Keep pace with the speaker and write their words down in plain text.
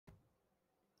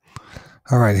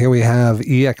All right, here we have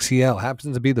EXEL.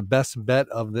 Happens to be the best bet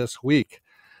of this week.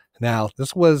 Now,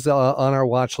 this was on our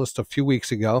watch list a few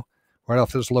weeks ago, right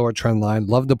off this lower trend line.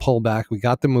 Loved the pullback. We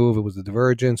got the move. It was a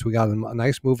divergence. We got a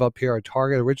nice move up here.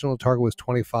 Our original target was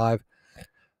 25.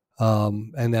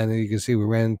 And then you can see we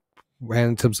ran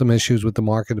into some issues with the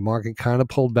market. The market kind of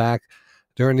pulled back.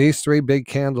 During these three big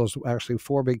candles, actually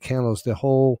four big candles, the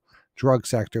whole drug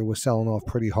sector was selling off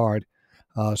pretty hard.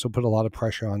 So put a lot of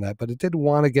pressure on that. But it did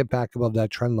want to get back above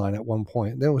that trend line at one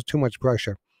point. There was too much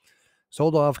pressure.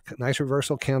 Sold off, nice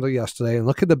reversal candle yesterday. And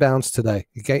look at the bounce today.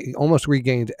 You almost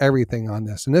regained everything on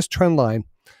this. And this trend line,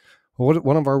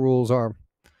 one of our rules are,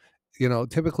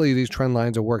 typically these trend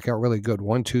lines will work out really good.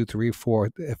 1, 2, 3,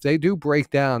 4. If they do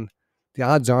break down, the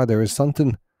odds are there is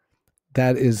something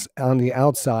that is on the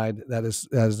outside that is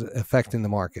affecting the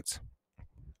markets.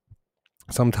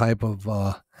 Some type of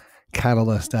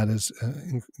catalyst that is,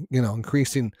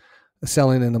 increasing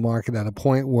selling in the market at a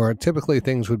point where typically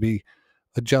things would be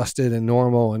adjusted and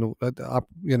normal, and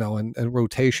and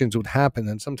rotations would happen.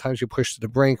 And sometimes you push to the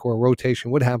brink where a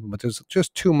rotation would happen, but there's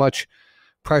just too much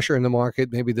pressure in the market.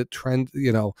 Maybe the trend,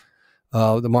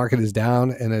 the market is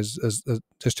down, and as a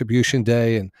distribution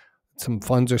day, and some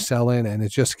funds are selling, and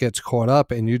it just gets caught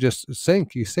up, and you just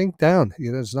sink down.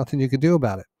 There's nothing you can do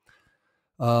about it.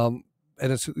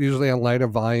 And it's usually on lighter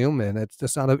volume, and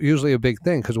it's not usually a big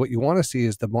thing, because what you want to see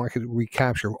is the market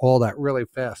recapture all that really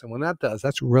fast. And when that does,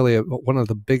 that's really one of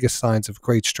the biggest signs of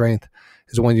great strength,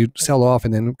 is when you sell off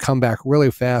and then come back really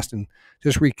fast and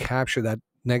just recapture that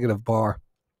negative bar.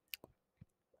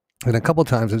 And a couple of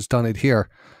times it's done it here.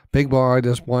 Big bar,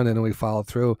 this one, and then we followed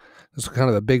through. This is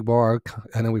kind of a big bar,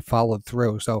 and then we followed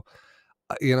through. So,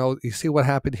 you see what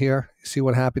happened here? You see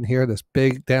what happened here? This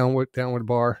big downward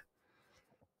bar.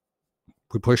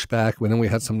 We pushed back, and then we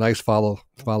had some nice follow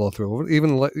through,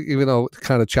 even though it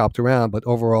kind of chopped around, but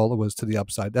overall it was to the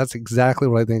upside. That's exactly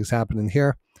what I think is happening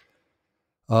here.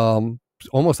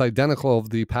 Almost identical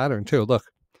of the pattern too. Look,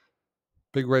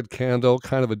 big red candle,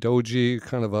 kind of a doji,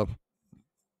 kind of a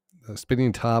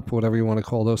spinning top, whatever you want to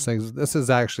call those things. This is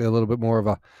actually a little bit more of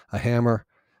a hammer.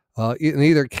 In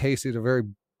either case, these are very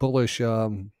bullish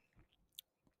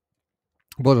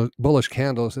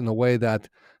candles, in the way that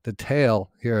the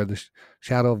tail here, the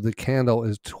shadow of the candle,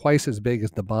 is twice as big as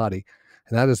the body.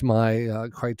 And that is my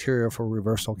criteria for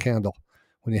reversal candle.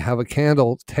 When you have a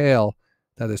candle tail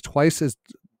that is twice as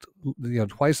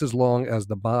long as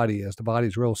the body, as the body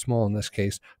is real small in this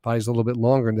case. Body's a little bit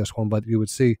longer in this one, but you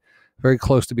would see very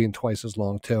close to being twice as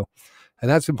long too. And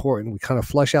that's important. We kind of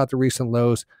flush out the recent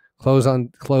lows, close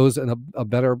in a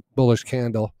better bullish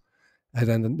candle. And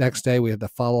then the next day we had to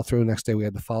follow through. Next day we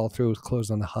had to follow through. It was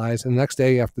closed on the highs. And the next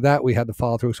day after that, we had to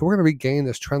follow through. So we're going to regain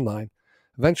this trend line.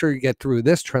 Eventually get through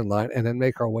this trend line and then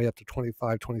make our way up to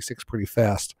 25, 26 pretty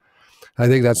fast. I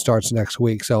think that starts next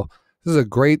week. So this is a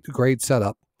great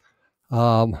setup.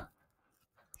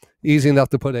 Easy enough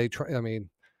to put if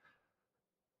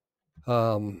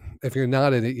you're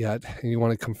not in it yet and you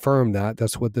want to confirm that,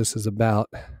 that's what this is about.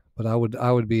 But I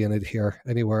would be in it here,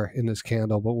 anywhere in this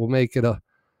candle. But we'll make it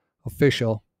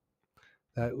official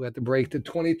that we have to break the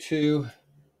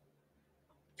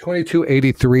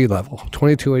 2283 level.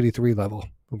 2283 level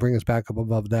will bring us back up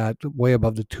above that, way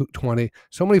above the 220.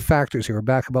 So many factors here. We're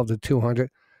back above the 200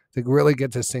 to really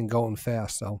get this thing going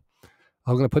fast. So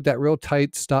I'm going to put that real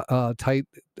tight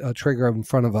trigger in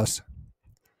front of us.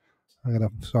 They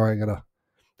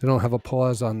don't have a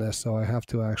pause on this, so I have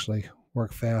to actually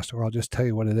work fast, or I'll just tell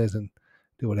you what it is and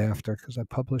do it after, because I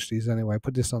published these anyway. I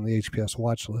put this on the HPS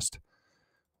watch list,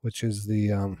 which is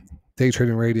the Day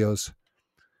Trading Radio's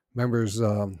members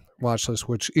watch list,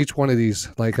 which each one of these,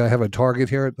 like I have a target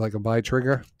here, like a buy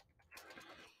trigger.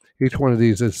 Each one of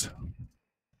these is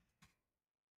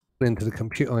into the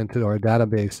computer, into our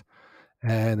database,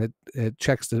 and it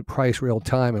checks the price real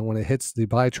time, and when it hits the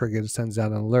buy trigger, it sends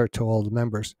out an alert to all the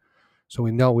members, so we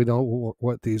know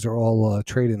what these are all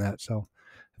trading at. So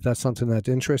if that's something that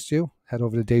interests you, head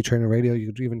over to Day Trading Radio. You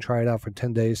could even try it out for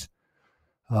 10 days.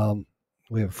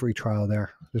 We have a free trial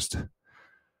there. Just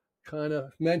kind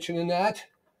of mentioning that.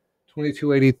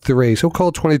 2283. So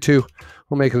call 22.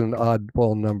 We'll make it an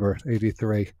oddball number,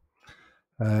 83.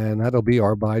 And that'll be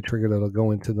our buy trigger that'll go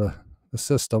into the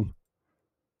system.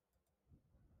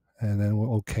 And then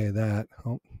we'll okay that.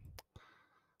 Oh,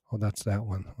 that's that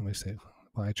one. Let me see.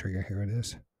 Buy trigger, here it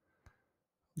is.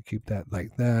 We keep that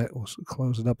like that. We'll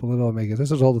close it up a little and make it.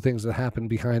 This is all the things that happen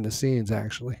behind the scenes,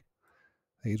 actually,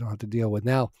 that you don't have to deal with.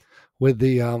 Now, with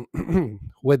the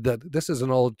this is an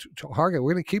old target.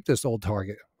 We're going to keep this old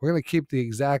target. We're going to keep the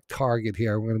exact target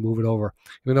here. We're going to move it over,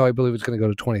 even though I believe it's going to go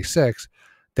to 26.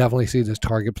 Definitely see this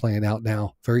target playing out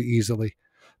now very easily.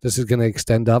 this is going to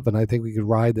extend up, and I think we could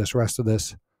ride this rest of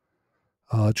this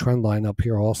trend line up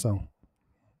here also.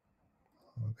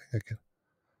 I think I can.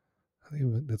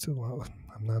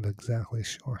 I'm not exactly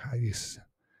sure how you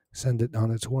send it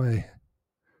on its way.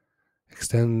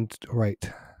 Extend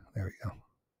right. There we go.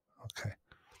 Okay.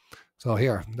 So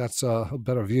here, that's a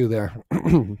better view there.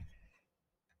 All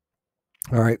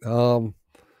right. So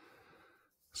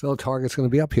target's going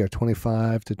to be up here,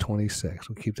 25 to 26.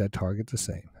 We'll keep that target the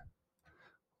same.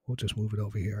 We'll just move it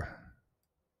over here.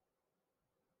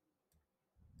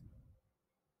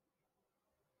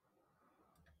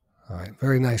 All right,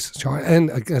 very nice chart. And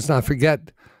let's not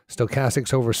forget,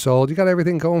 stochastics oversold. You got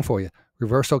everything going for you.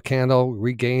 Reversal candle,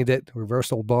 regained it.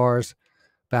 Reversal bars,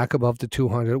 back above the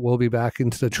 200. We'll be back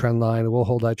into the trend line. We'll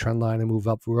hold that trend line and move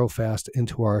up real fast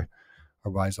into our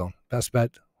buy zone. Best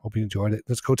bet. Hope you enjoyed it.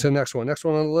 Let's go to the next one. Next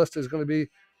one on the list is going to be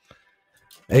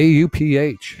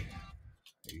AUPH.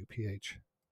 AUPH.